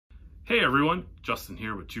Hey everyone, Justin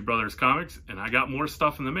here with Two Brothers Comics, and I got more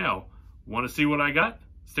stuff in the mail. Want to see what I got?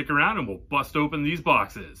 Stick around and we'll bust open these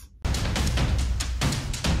boxes.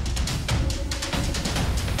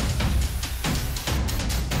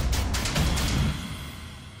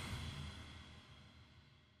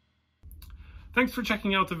 Thanks for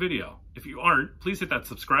checking out the video. If you aren't, please hit that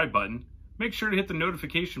subscribe button, make sure to hit the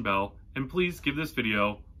notification bell, and please give this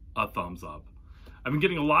video a thumbs up. I've been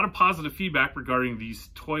getting a lot of positive feedback regarding these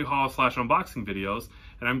toy haul / unboxing videos,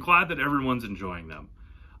 and I'm glad that everyone's enjoying them.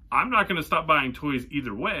 I'm not going to stop buying toys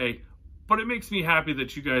either way, but it makes me happy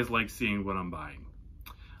that you guys like seeing what I'm buying.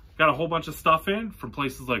 Got a whole bunch of stuff in from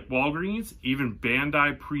places like Walgreens, even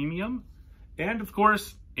Bandai Premium, and of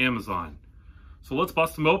course, Amazon. So let's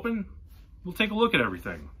bust them open. We'll take a look at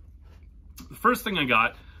everything. The first thing I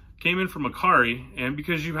got came in from Mercari, and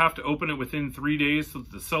because you have to open it within 3 days so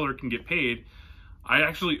that the seller can get paid, I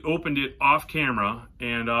actually opened it off camera,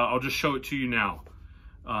 and I'll just show it to you now.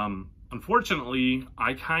 Unfortunately,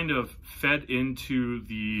 I kind of fed into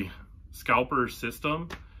the scalper system.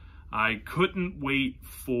 I couldn't wait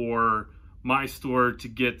for my store to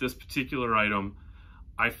get this particular item.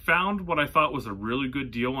 I found what I thought was a really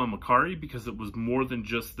good deal on Mercari because it was more than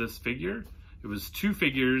just this figure. It was 2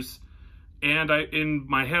 figures, and in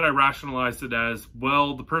my head I rationalized it as,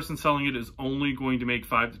 well, the person selling it is only going to make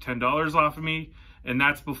 $5 to $10 off of me, and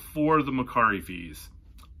that's before the Mercari fees.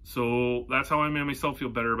 So that's how I made myself feel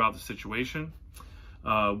better about the situation.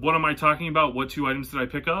 What am I talking about? What 2 items did I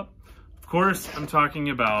pick up? Of course, I'm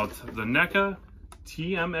talking about the Neca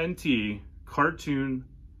TMNT Cartoon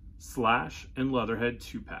Slash and Leatherhead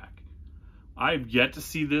 2-pack. I've yet to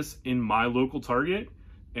see this in my local Target,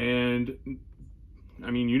 and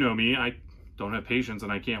I mean, you know me, I don't have patience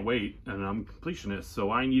and I can't wait, and I'm a completionist,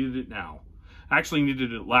 so I needed it now. I actually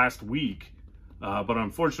needed it last week, but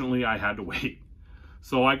unfortunately I had to wait.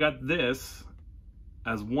 So I got this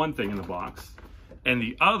as one thing in the box, and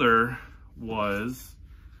the other was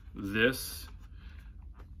this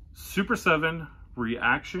Super 7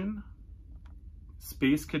 Reaction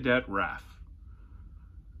Space Cadet Raph.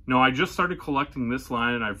 Now, I just started collecting this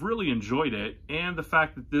line and I've really enjoyed it, and the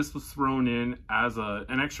fact that this was thrown in as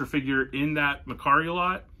an extra figure in that Mercari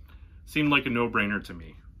lot seemed like a no-brainer to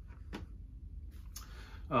me.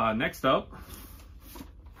 Next up,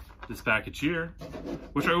 this package here,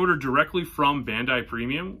 which I ordered directly from Bandai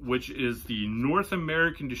Premium, which is the North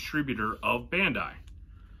American distributor of Bandai.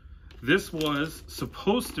 This was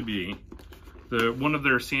supposed to be one of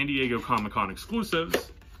their San Diego Comic-Con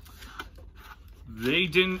exclusives. They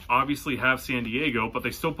didn't obviously have San Diego, but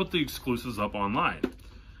they still put the exclusives up online.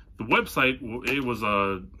 The website, it was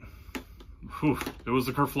a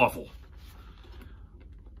kerfluffle.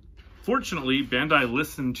 Fortunately, Bandai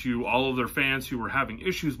listened to all of their fans who were having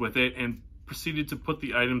issues with it and proceeded to put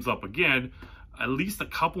the items up again at least a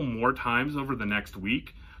couple more times over the next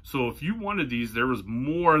week. So if you wanted these, there was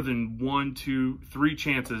more than 1, 2, 3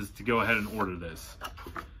 chances to go ahead and order this.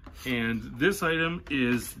 And this item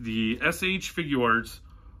is the SH Figuarts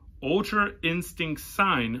Ultra Instinct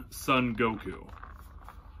Sign Son Goku.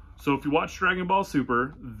 So if you watch Dragon Ball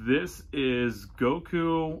Super, this is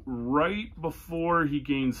Goku right before he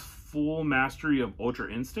gains full mastery of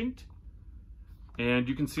Ultra Instinct. And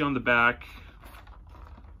you can see on the back,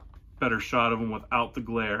 better shot of him without the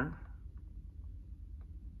glare.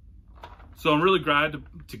 So I'm really glad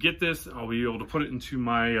to get this. I'll be able to put it into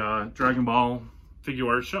my Dragon Ball figure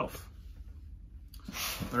art shelf.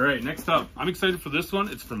 All right, next up, I'm excited for this one.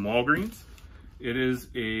 It's from Walgreens. It is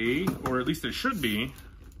or at least it should be,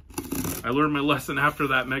 I learned my lesson after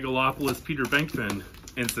that Megalopolis Peter Venkman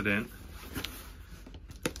incident.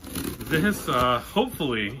 This,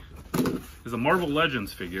 hopefully, is a Marvel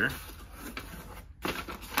Legends figure.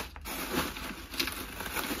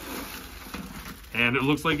 And it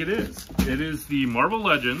looks like it is. It is the Marvel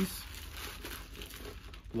Legends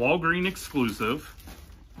Walgreens exclusive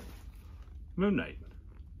Moon Knight.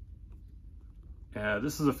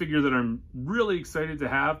 This is a figure that I'm really excited to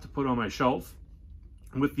have to put on my shelf.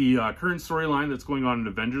 With the current storyline that's going on in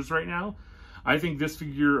Avengers right now, I think this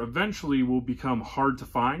figure eventually will become hard to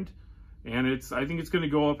find, and I think it's going to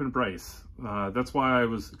go up in price. That's why I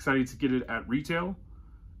was excited to get it at retail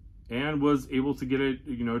and was able to get it,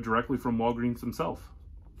 directly from Walgreens themselves.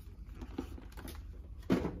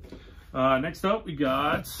 Next up, we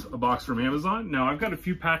got a box from Amazon. Now, I've got a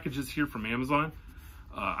few packages here from Amazon.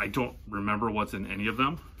 I don't remember what's in any of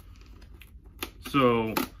them.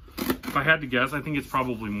 So, if I had to guess, I think it's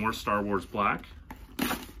probably more Star Wars Black.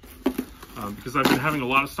 Because I've been having a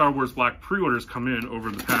lot of Star Wars Black pre-orders come in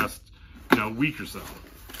over the past, week or so.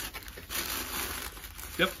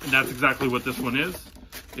 Yep, and that's exactly what this one is.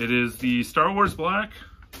 It is the Star Wars Black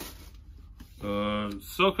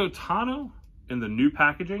Ahsoka Tano in the new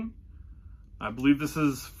packaging. I believe this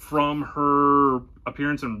is from her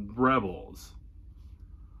appearance in Rebels.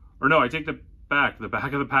 Or no, I take that back. The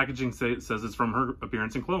back of the packaging says it's from her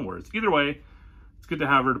appearance in Clone Wars. Either way, it's good to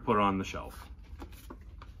have her to put on the shelf.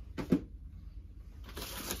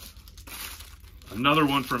 Another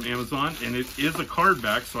one from Amazon, and it is a card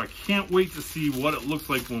back, so I can't wait to see what it looks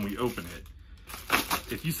like when we open it.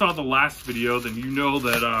 If you saw the last video, then you know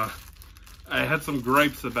that I had some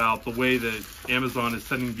gripes about the way that Amazon is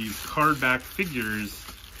sending these card back figures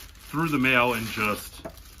through the mail in just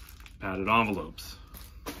padded envelopes.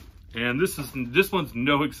 And this one's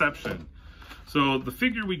no exception. So the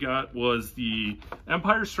figure we got was the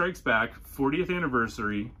Empire Strikes Back 40th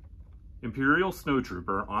Anniversary Imperial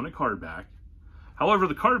Snowtrooper on a card back. However,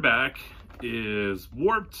 the card back is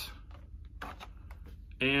warped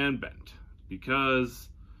and bent because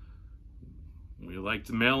we like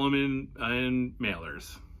to mail them in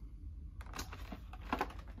mailers.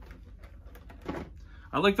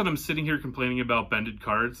 I like that I'm sitting here complaining about bended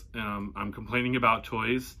cards, and I'm complaining about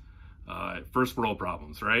toys. First world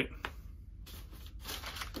problems, right?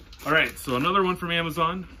 All right, so another one from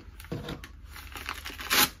Amazon.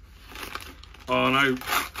 Oh, and I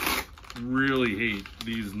really hate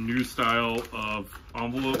these new style of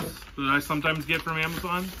envelopes that I sometimes get from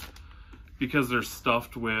Amazon because they're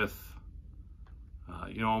stuffed with,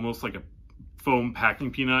 you know, almost like a foam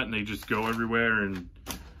packing peanut, and they just go everywhere. And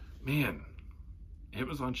man,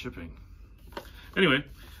 Amazon shipping. Anyway,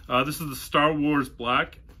 this is the Star Wars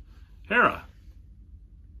Black Hera.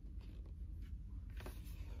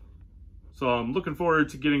 So I'm looking forward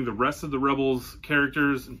to getting the rest of the Rebels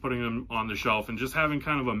characters and putting them on the shelf and just having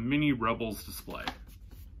kind of a mini Rebels display.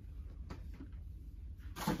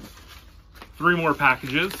 3 more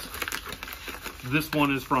packages. This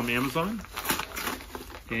one is from Amazon,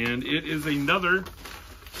 and it is another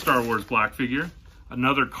Star Wars Black figure,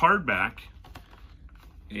 another card back,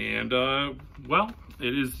 and well,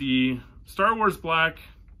 it is the Star Wars Black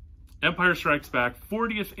Empire Strikes Back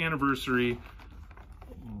 40th Anniversary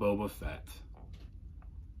Boba Fett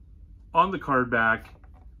on the card back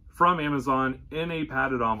from Amazon in a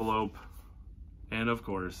padded envelope, and of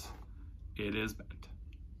course it is bent.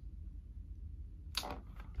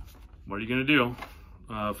 What are you gonna do?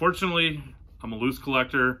 Fortunately, I'm a loose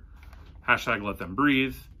collector, hashtag let them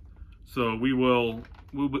breathe, so we'll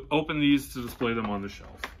open these to display them on the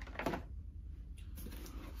shelf.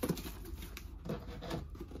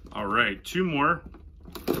 All right, 2 more.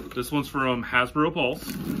 This one's from Hasbro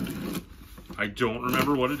Pulse. I don't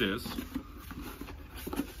remember what it is.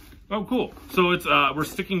 Oh, cool. So it's we're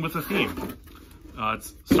sticking with the theme.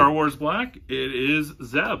 It's Star Wars Black. It is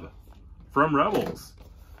Zeb from Rebels.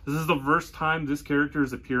 This is the first time this character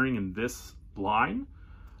is appearing in this line.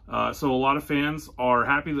 So a lot of fans are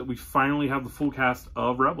happy that we finally have the full cast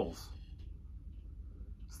of Rebels.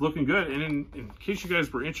 It's looking good. And in case you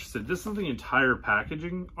guys were interested, this is the entire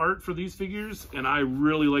packaging art for these figures, and I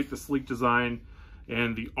really like the sleek design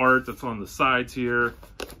and the art that's on the sides here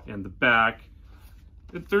and the back.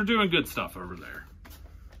 They're doing good stuff over there.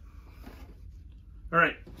 All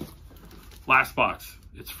right, last box.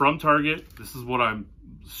 It's from Target. This is what I'm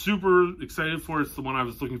super excited for. It's the one I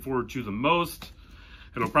was looking forward to the most.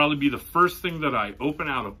 It'll probably be the first thing that I open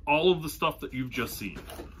out of all of the stuff that you've just seen.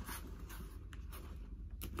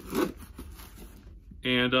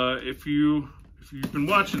 And if you've been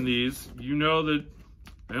watching these, you know that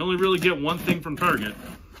I only really get one thing from Target.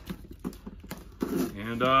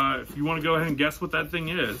 And if you want to go ahead and guess what that thing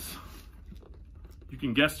is, you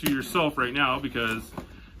can guess to yourself right now, because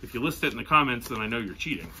if you list it in the comments, then I know you're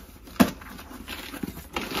cheating.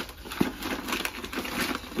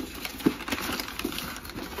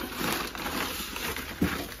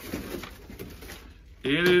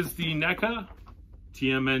 It is the Neca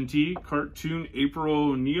TMNT Cartoon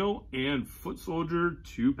April O'Neil and Foot Soldier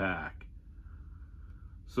 2-pack.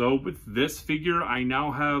 So with this figure, I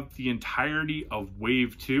now have the entirety of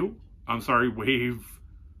Wave 3.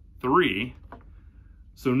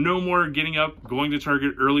 So no more getting up, going to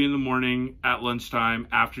Target early in the morning, at lunchtime,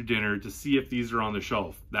 after dinner to see if these are on the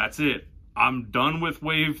shelf. That's it. I'm done with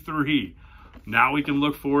Wave 3. Now we can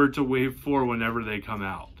look forward to Wave 4 whenever they come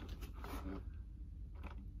out.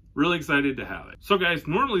 Really excited to have it. So guys,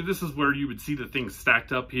 normally this is where you would see the things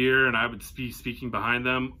stacked up here and I would be speaking behind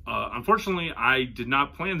them. Unfortunately, I did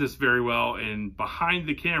not plan this very well, and behind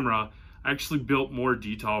the camera, I actually built more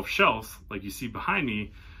detailed shelves like you see behind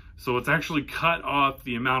me. So it's actually cut off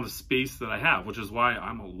the amount of space that I have, which is why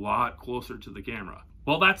I'm a lot closer to the camera.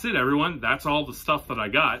 Well, that's it, everyone. That's all the stuff that I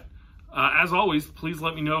got. As always, please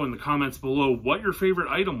let me know in the comments below what your favorite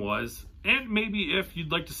item was, and maybe if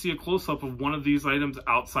you'd like to see a close-up of one of these items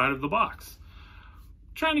outside of the box.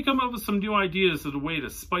 Trying to come up with some new ideas of a way to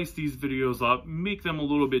spice these videos up, make them a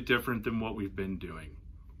little bit different than what we've been doing.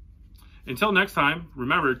 Until next time,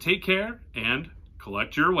 remember, take care and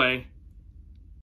collect your way.